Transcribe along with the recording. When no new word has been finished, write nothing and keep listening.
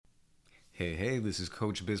Hey, this is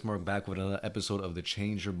Coach Bismarck back with another episode of the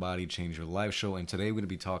Change Your Body, Change Your Life show. And today we're going to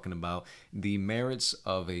be talking about the merits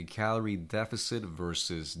of a calorie deficit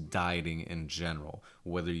versus dieting in general.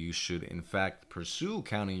 Whether you should, in fact, pursue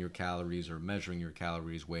counting your calories or measuring your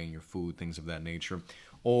calories, weighing your food, things of that nature,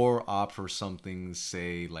 or opt for something,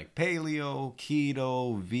 say, like Paleo,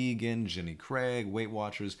 Keto, vegan, Jenny Craig, Weight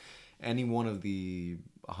Watchers, any one of the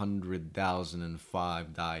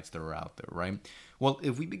 100,005 diets that are out there, right? Well,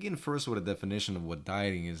 if we begin first with a definition of what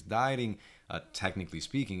dieting is, dieting, technically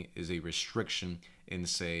speaking, is a restriction in,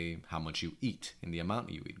 say, how much you eat, in the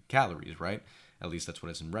amount you eat, calories, right? At least that's what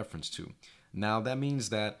it's in reference to. Now, that means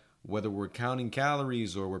that whether we're counting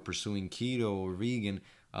calories or we're pursuing keto or vegan,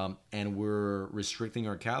 and we're restricting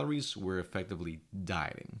our calories, we're effectively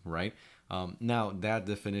dieting, right? Now, that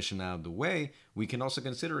definition out of the way, we can also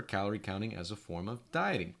consider calorie counting as a form of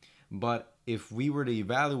dieting. But if we were to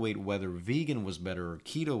evaluate whether vegan was better or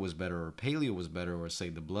keto was better or paleo was better or say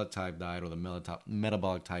the blood type diet or the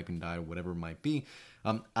metabolic typing diet or whatever it might be,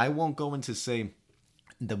 I won't go into say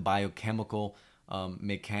the biochemical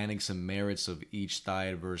mechanics and merits of each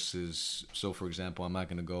diet versus, so for example, I'm not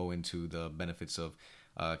going to go into the benefits of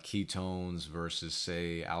ketones versus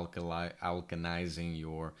say alkalizing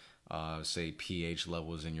your say pH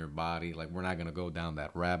levels in your body. Like, we're not going to go down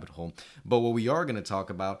that rabbit hole. But what we are going to talk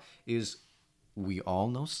about is we all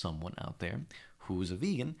know someone out there who's a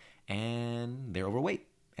vegan and they're overweight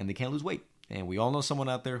and they can't lose weight. And we all know someone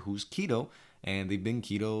out there who's keto and they've been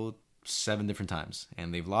keto 7 different times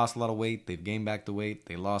and they've lost a lot of weight, they've gained back the weight,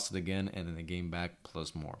 they lost it again, and then they gained back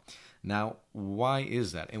plus more. Now, why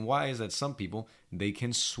is that? And why is that some people, they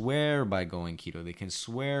can swear by going keto, they can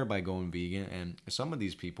swear by going vegan, and some of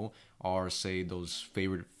these people are, say, those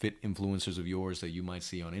favorite fit influencers of yours that you might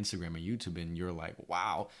see on Instagram or YouTube, and you're like,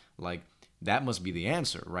 wow, like, that must be the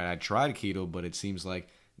answer, right? I tried keto, but it seems like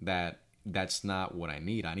that's not what I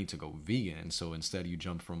need. I need to go vegan. And so instead you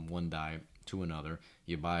jump from one diet to another.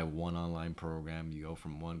 You buy one online program, you go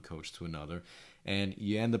from one coach to another, and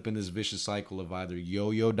you end up in this vicious cycle of either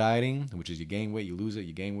yo-yo dieting, which is you gain weight, you lose it,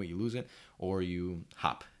 you gain weight, you lose it, or you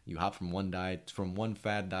hop from one diet, from one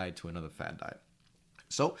fad diet to another fad diet.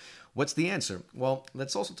 So what's the answer? Well,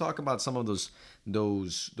 let's also talk about some of those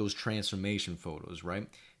transformation photos, right?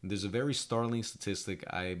 There's a very startling statistic.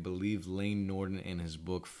 I believe Lane Norton, in his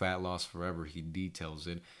book Fat Loss Forever, he details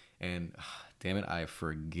it. And damn it, I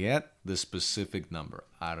forget the specific number.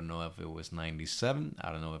 I don't know if it was 97.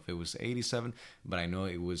 I don't know if it was 87, but I know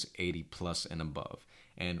it was 80 plus and above.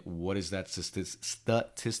 And what is that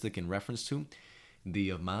statistic in reference to? The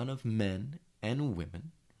amount of men and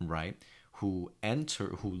women, right, who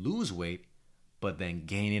lose weight, but then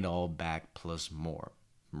gain it all back plus more,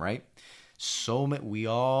 right? So we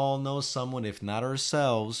all know someone, if not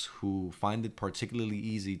ourselves, who find it particularly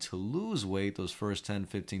easy to lose weight, those first 10,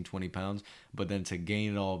 15, 20 pounds, but then to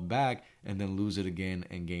gain it all back and then lose it again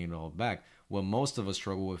and gain it all back. What most of us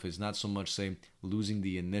struggle with is not so much, say, losing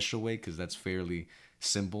the initial weight, because that's fairly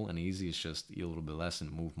simple and easy. It's just eat a little bit less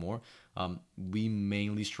and move more. We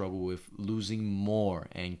mainly struggle with losing more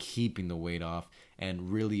and keeping the weight off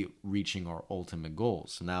and really reaching our ultimate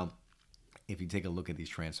goals. Now, if you take a look at these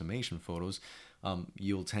transformation photos,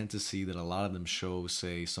 you'll tend to see that a lot of them show,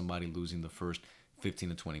 say, somebody losing the first 15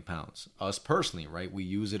 to 20 pounds. Us personally, right? We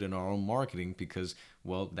use it in our own marketing because,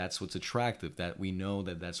 well, that's what's attractive. That we know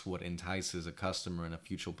that that's what entices a customer and a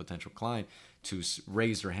future potential client to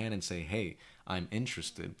raise their hand and say, hey, I'm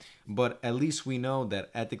interested. But at least we know that,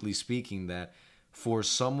 ethically speaking, that for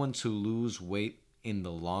someone to lose weight in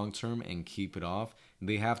the long term and keep it off,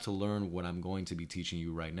 they have to learn what I'm going to be teaching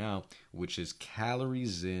you right now, which is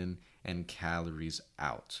calories in and calories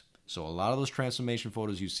out. So a lot of those transformation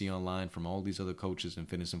photos you see online from all these other coaches and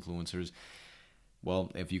fitness influencers,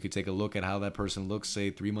 well, if you could take a look at how that person looks, say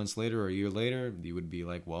 3 months later or a year later, you would be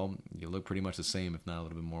like, well, you look pretty much the same, if not a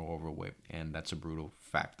little bit more overweight. And that's a brutal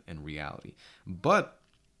fact and reality. But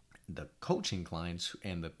the coaching clients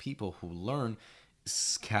and the people who learn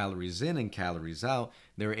calories in and calories out,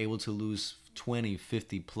 they're able to lose 20,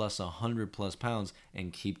 50 plus 100 plus pounds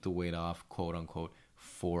and keep the weight off, quote unquote,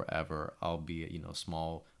 forever, albeit,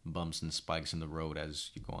 small bumps and spikes in the road as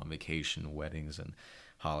you go on vacation, weddings and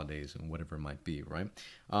holidays and whatever it might be, right?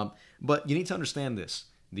 But you need to understand this.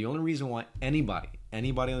 The only reason why anybody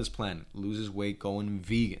on this planet loses weight going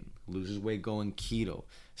vegan, loses weight going keto,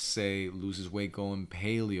 say loses weight going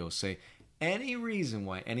paleo, say any reason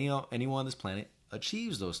why anyone on this planet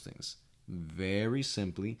achieves those things, very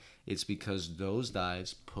simply, it's because those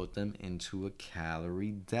diets put them into a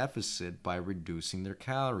calorie deficit by reducing their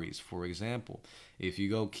calories. For example, if you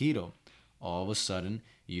go keto, all of a sudden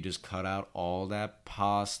you just cut out all that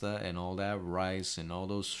pasta and all that rice and all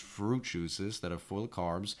those fruit juices that are full of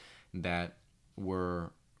carbs that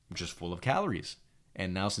were just full of calories.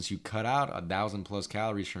 And now, since you cut out 1,000 plus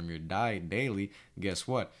calories from your diet daily, guess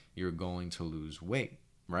what? You're going to lose weight,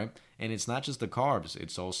 right? And it's not just the carbs,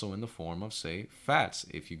 it's also in the form of, say, fats.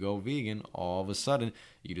 If you go vegan, all of a sudden,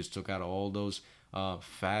 you just took out all those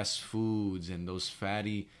fast foods and those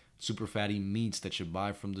super fatty meats that you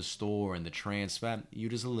buy from the store and the trans fat. You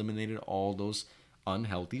just eliminated all those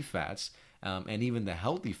unhealthy fats and even the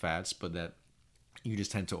healthy fats, but that you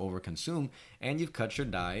just tend to overconsume, and you've cut your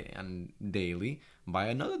diet and daily by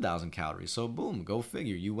another 1,000 calories. So boom, go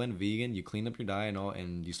figure. You went vegan, you cleaned up your diet,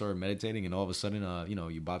 and you started meditating, and all of a sudden,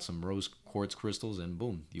 you bought some rose quartz crystals, and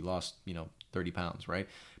boom, you lost 30 pounds, right?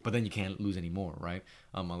 But then you can't lose any more, right?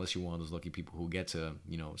 Unless you're one of those lucky people who get to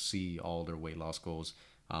see all their weight loss goals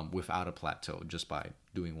without a plateau, just by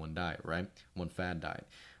doing one diet, right? One fad diet.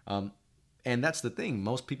 And that's the thing.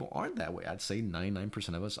 Most people aren't that way. I'd say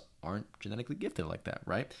 99% of us aren't genetically gifted like that,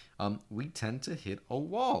 right? We tend to hit a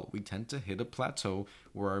wall. We tend to hit a plateau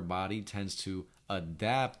where our body tends to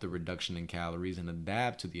adapt the reduction in calories and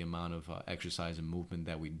adapt to the amount of exercise and movement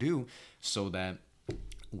that we do, so that,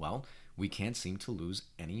 well, we can't seem to lose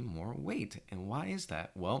any more weight. And why is that?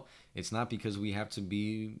 Well, it's not because we have to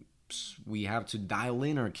dial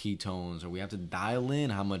in our ketones, or we have to dial in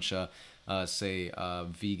how much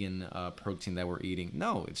vegan protein that we're eating.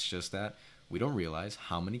 No, it's just that we don't realize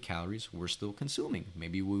how many calories we're still consuming.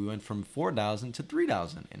 Maybe we went from 4,000 to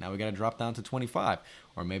 3,000, and now we got to drop down to 25.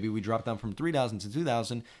 Or maybe we dropped down from 3,000 to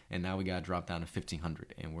 2,000, and now we got to drop down to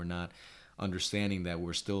 1,500. And we're not understanding that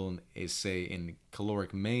we're still in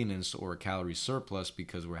caloric maintenance or calorie surplus,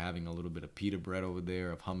 because we're having a little bit of pita bread over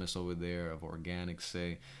there, of hummus over there, of organic,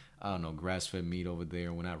 grass-fed meat over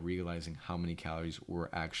there. We're not realizing how many calories we're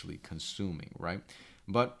actually consuming, right?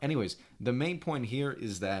 But anyways, the main point here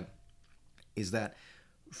is that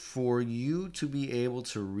for you to be able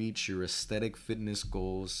to reach your aesthetic fitness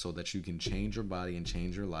goals, so that you can change your body and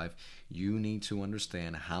change your life, you need to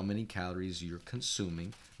understand how many calories you're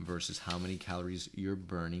consuming versus how many calories you're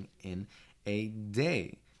burning in a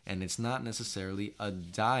day. And it's not necessarily a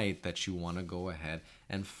diet that you want to go ahead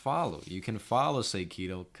and follow. You can follow, say,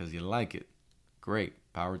 keto because you like it. Great,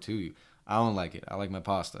 power to you. I don't like it. I like my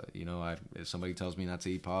pasta. If somebody tells me not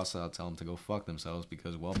to eat pasta, I'll tell them to go fuck themselves,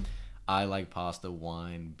 because, well, I like pasta,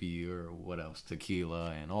 wine, beer, what else?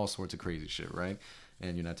 Tequila, and all sorts of crazy shit, right?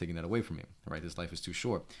 And you're not taking that away from me, right? This life is too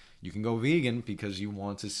short. You can go vegan because you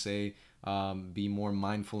want to, say, be more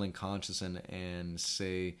mindful and conscious and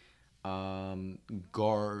say,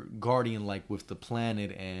 guardian like with the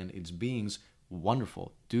planet and its beings.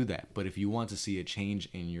 Wonderful, do that. But if you want to see a change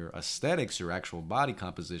in your aesthetics, your actual body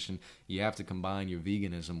composition, you have to combine your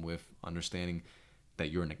veganism with understanding that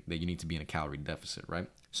you need to be in a calorie deficit, right?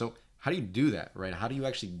 So how do you do that, right? How do you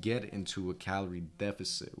actually get into a calorie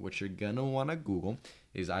deficit? What you're gonna want to Google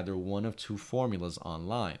is either one of two formulas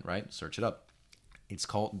online, right? Search it up.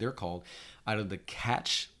 They're called either the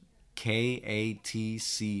Katch,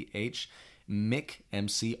 Katch, Mick,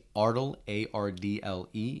 MC, Ardle, Ardle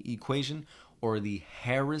equation, or the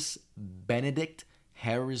Harris-Benedict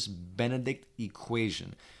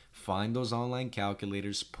equation. Find those online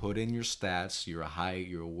calculators, put in your stats, your height,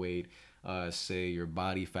 your weight, your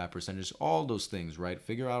body fat percentage, all those things, right?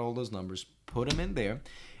 Figure out all those numbers, put them in there,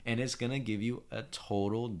 and it's going to give you a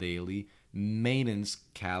total daily maintenance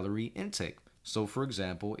calorie intake. So, for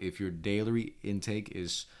example, if your daily intake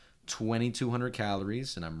is 2,200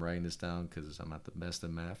 calories, and I'm writing this down because I'm not the best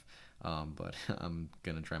at math, but I'm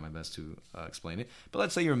going to try my best to explain it. But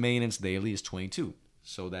let's say your maintenance daily is 22,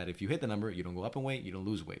 so that if you hit the number, you don't go up in weight, you don't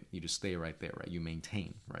lose weight. You just stay right there, right? You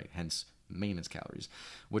maintain, right? Hence, maintenance calories.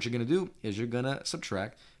 What you're going to do is you're going to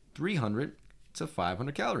subtract 300 to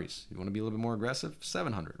 500 calories. You want to be a little bit more aggressive,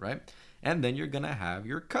 700, right? And then you're going to have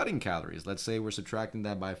your cutting calories. Let's say we're subtracting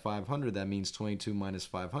that by 500. That means 22 minus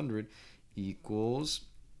 500 equals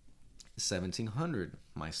 1,700.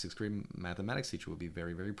 My 6th grade mathematics teacher would be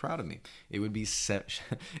very, very proud of me. It would be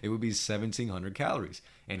 1,700 calories.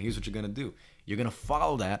 And here's what you're going to do. You're going to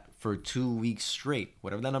follow that for 2 weeks straight.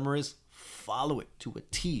 Whatever that number is, follow it to a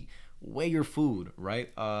T. Weigh your food, right?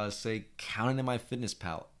 Say, count it in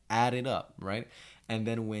MyFitnessPal. Add it up, right? And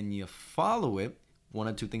then when you follow it, one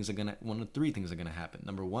of three things are gonna happen.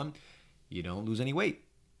 Number one, you don't lose any weight,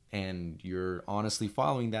 and you're honestly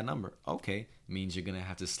following that number. Okay, means you're gonna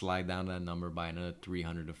have to slide down that number by another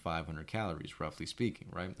 300 to 500 calories, roughly speaking,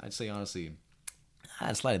 right? I'd say honestly,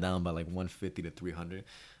 I'd slide it down by like 150 to 300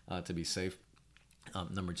 to be safe.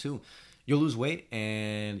 Number two, You'll lose weight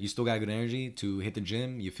and you still got good energy to hit the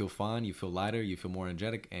gym. You feel fine, you feel lighter, you feel more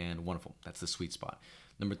energetic, and wonderful. That's the sweet spot.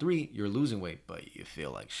 Number three, you're losing weight, but you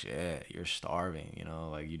feel like shit. You're starving,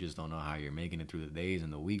 like you just don't know how you're making it through the days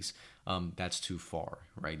and the weeks. That's too far,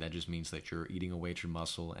 right? That just means that you're eating away at your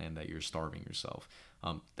muscle and that you're starving yourself.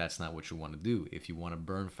 That's not what you want to do. If you want to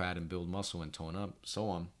burn fat and build muscle and tone up, so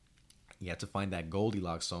on, you have to find that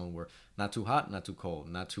Goldilocks zone where not too hot, not too cold,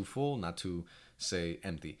 not too full, not too, say,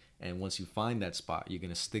 empty. And once you find that spot, you're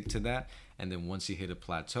going to stick to that. And then once you hit a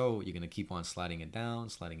plateau, you're going to keep on sliding it down,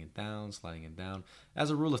 sliding it down, sliding it down.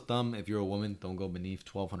 As a rule of thumb, if you're a woman, don't go beneath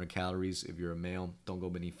 1,200 calories. If you're a male, don't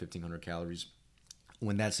go beneath 1,500 calories.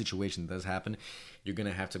 When that situation does happen, you're going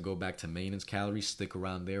to have to go back to maintenance calories, stick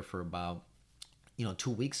around there for about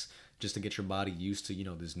 2 weeks just to get your body used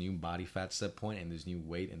to, this new body fat set point and this new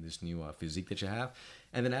weight and this new physique that you have.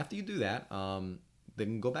 And then after you do that,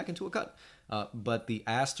 then go back into a cut. But the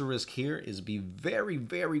asterisk here is be very,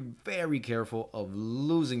 very, very careful of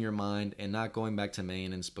losing your mind and not going back to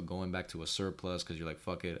maintenance, but going back to a surplus because you're like,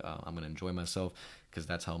 fuck it, I'm going to enjoy myself, because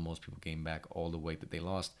that's how most people gain back all the weight that they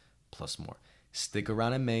lost plus more. Stick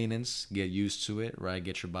around in maintenance, get used to it, right?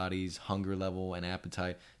 Get your body's hunger level and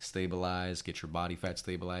appetite stabilized, get your body fat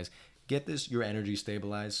stabilized, get your energy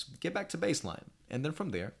stabilized, get back to baseline. And then from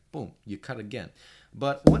there, boom, you cut again.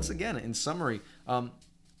 But once again, in summary,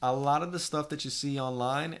 a lot of the stuff that you see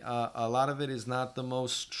online, a lot of it is not the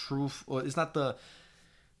most truthful. It's not the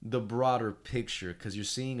broader picture, because you're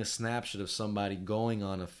seeing a snapshot of somebody going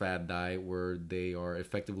on a fad diet where they are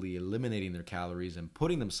effectively eliminating their calories and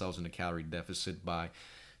putting themselves in a calorie deficit by,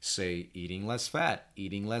 say, eating less fat,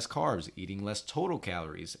 eating less carbs, eating less total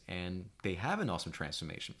calories, and they have an awesome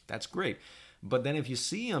transformation. That's great. But then if you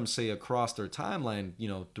see them, say, across their timeline,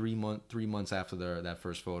 3 months after that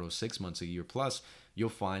first photo, 6 months, a year plus, you'll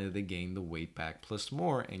find that they gain the weight back plus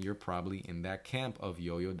more, and you're probably in that camp of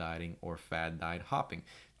yo-yo dieting or fad diet hopping.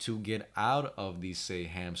 To get out of the, say,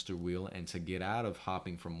 hamster wheel and to get out of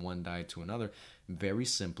hopping from one diet to another, very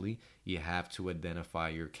simply, you have to identify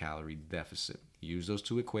your calorie deficit. Use those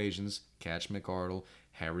two equations, Katch-McArdle,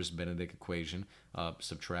 Harris-Benedict equation,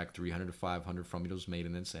 subtract 300 to 500 from those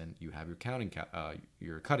maintenance, and you have your cutting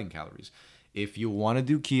calories. If you want to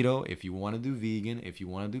do keto, if you want to do vegan, if you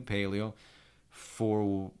want to do paleo,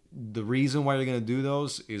 for the reason why you're going to do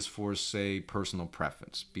those is for, say, personal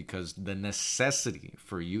preference, because the necessity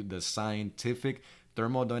for you, the scientific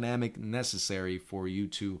thermodynamic necessary for you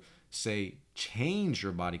to, say, change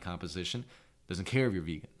your body composition, doesn't care if you're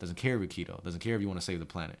vegan, doesn't care if you're keto, doesn't care if you want to save the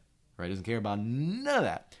planet, right? Doesn't care about none of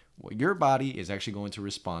that. What your body is actually going to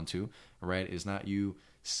respond to, right, is not you,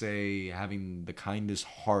 say, having the kindest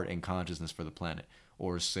heart and consciousness for the planet,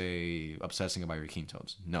 or, say, obsessing about your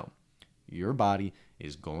ketones. No. Your body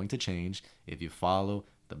is going to change if you follow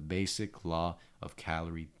the basic law of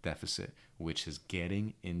calorie deficit, which is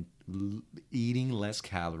eating less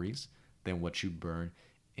calories than what you burn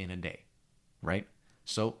in a day, right?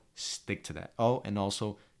 So stick to that. Oh, and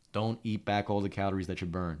also don't eat back all the calories that you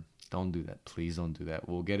burn. Don't do that. Please don't do that.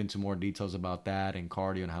 We'll get into more details about that and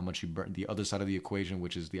cardio and how much you burn, the other side of the equation,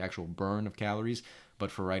 which is the actual burn of calories. But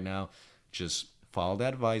for right now, just follow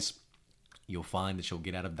that advice. You'll find that you'll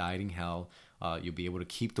get out of dieting hell. You'll be able to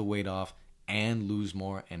keep the weight off and lose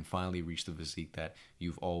more and finally reach the physique that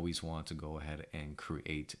you've always wanted to go ahead and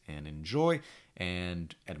create and enjoy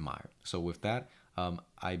and admire. So with that,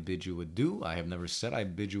 I bid you adieu. I have never said I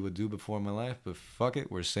bid you adieu before in my life, but fuck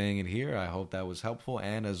it, we're saying it here. I hope that was helpful.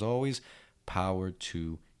 And as always, power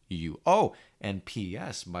to you. Oh, and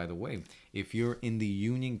P.S., by the way, if you're in the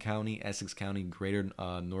Union County, Essex County, greater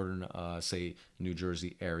northern, say, New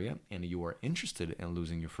Jersey area, and you are interested in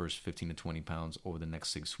losing your first 15 to 20 pounds over the next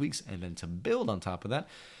 6 weeks, and then to build on top of that,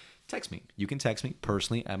 text me. You can text me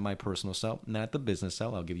personally at my personal cell, not the business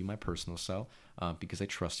cell. I'll give you my personal cell because I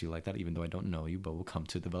trust you like that, even though I don't know you, but we'll come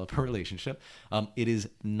to develop a relationship. It is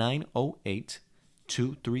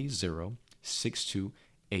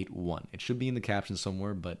 908-230-6281. It should be in the caption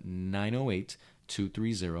somewhere, but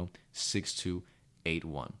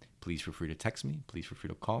 908-230-6281. Please feel free to text me. Please feel free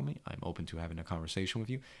to call me. I'm open to having a conversation with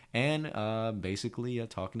you and basically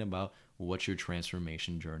talking about what your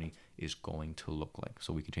transformation journey is going to look like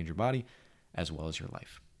so we can change your body as well as your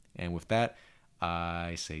life. And with that,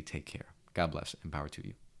 I say take care. God bless and power to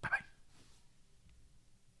you.